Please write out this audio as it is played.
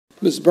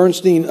Ms.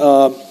 Bernstein,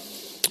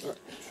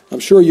 I'm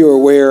sure you're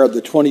aware of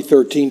the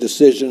 2013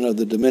 decision of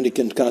the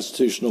Dominican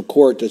Constitutional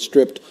Court that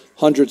stripped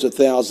hundreds of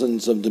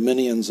thousands of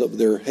Dominicans of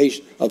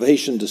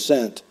Haitian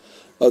descent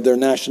of their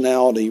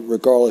nationality,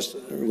 regardless,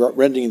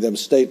 rendering them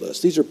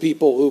stateless. These are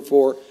people who,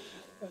 for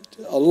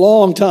a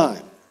long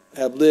time,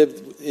 have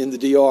lived in the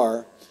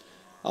DR,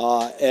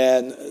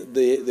 and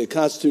the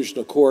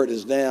Constitutional Court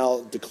has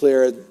now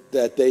declared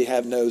that they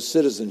have no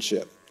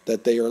citizenship,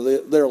 that they are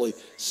literally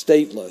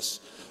stateless.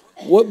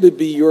 What would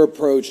be your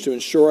approach to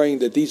ensuring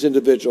that these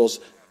individuals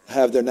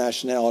have their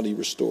nationality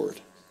restored?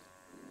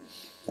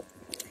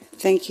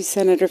 Thank you,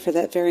 Senator, for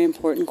that very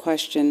important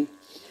question.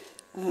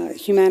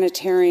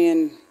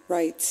 Humanitarian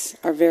rights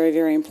are very,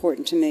 very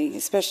important to me,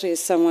 especially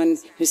as someone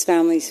whose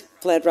family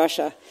fled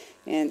Russia,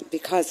 and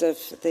because of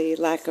the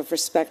lack of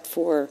respect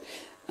for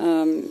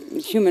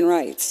human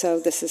rights. So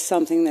this is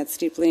something that's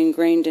deeply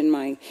ingrained in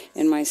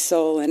my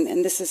soul,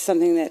 and this is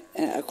something that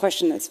a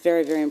question that's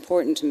very, very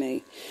important to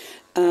me.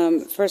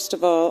 First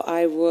of all,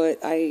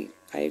 I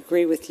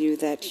agree with you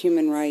that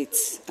human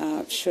rights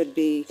should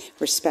be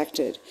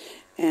respected,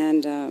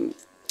 and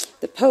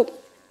the Pope,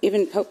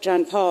 even Pope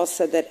John Paul,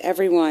 said that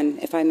everyone,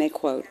 if I may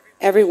quote,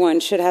 everyone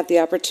should have the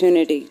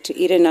opportunity to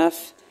eat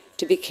enough,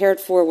 to be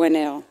cared for when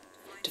ill,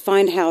 to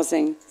find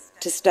housing,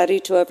 to study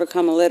to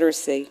overcome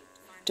illiteracy,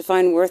 to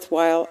find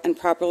worthwhile and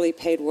properly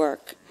paid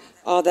work,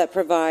 all that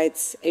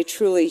provides a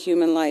truly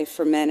human life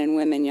for men and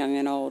women, young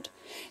and old.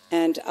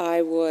 And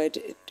I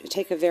would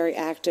take a very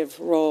active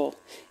role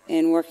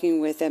in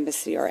working with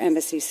our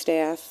embassy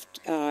staff.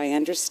 I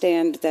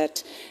understand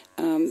that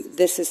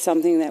this is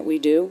something that we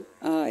do,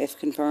 if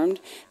confirmed,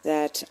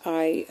 that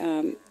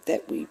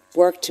we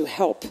work to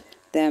help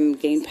them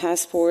gain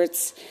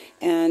passports,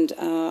 and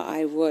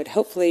I would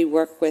hopefully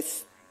work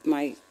with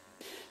my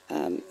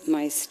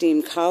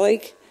esteemed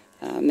colleague,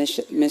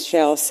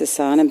 Michelle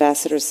Sisson,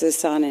 Ambassador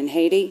Sisson in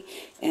Haiti,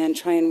 and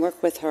try and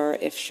work with her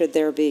if should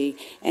there be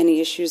any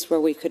issues where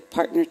we could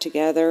partner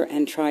together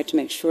and try to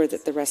make sure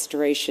that the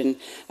restoration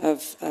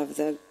of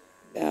the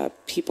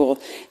people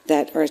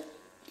that are,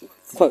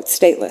 quote,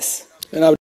 stateless. And I would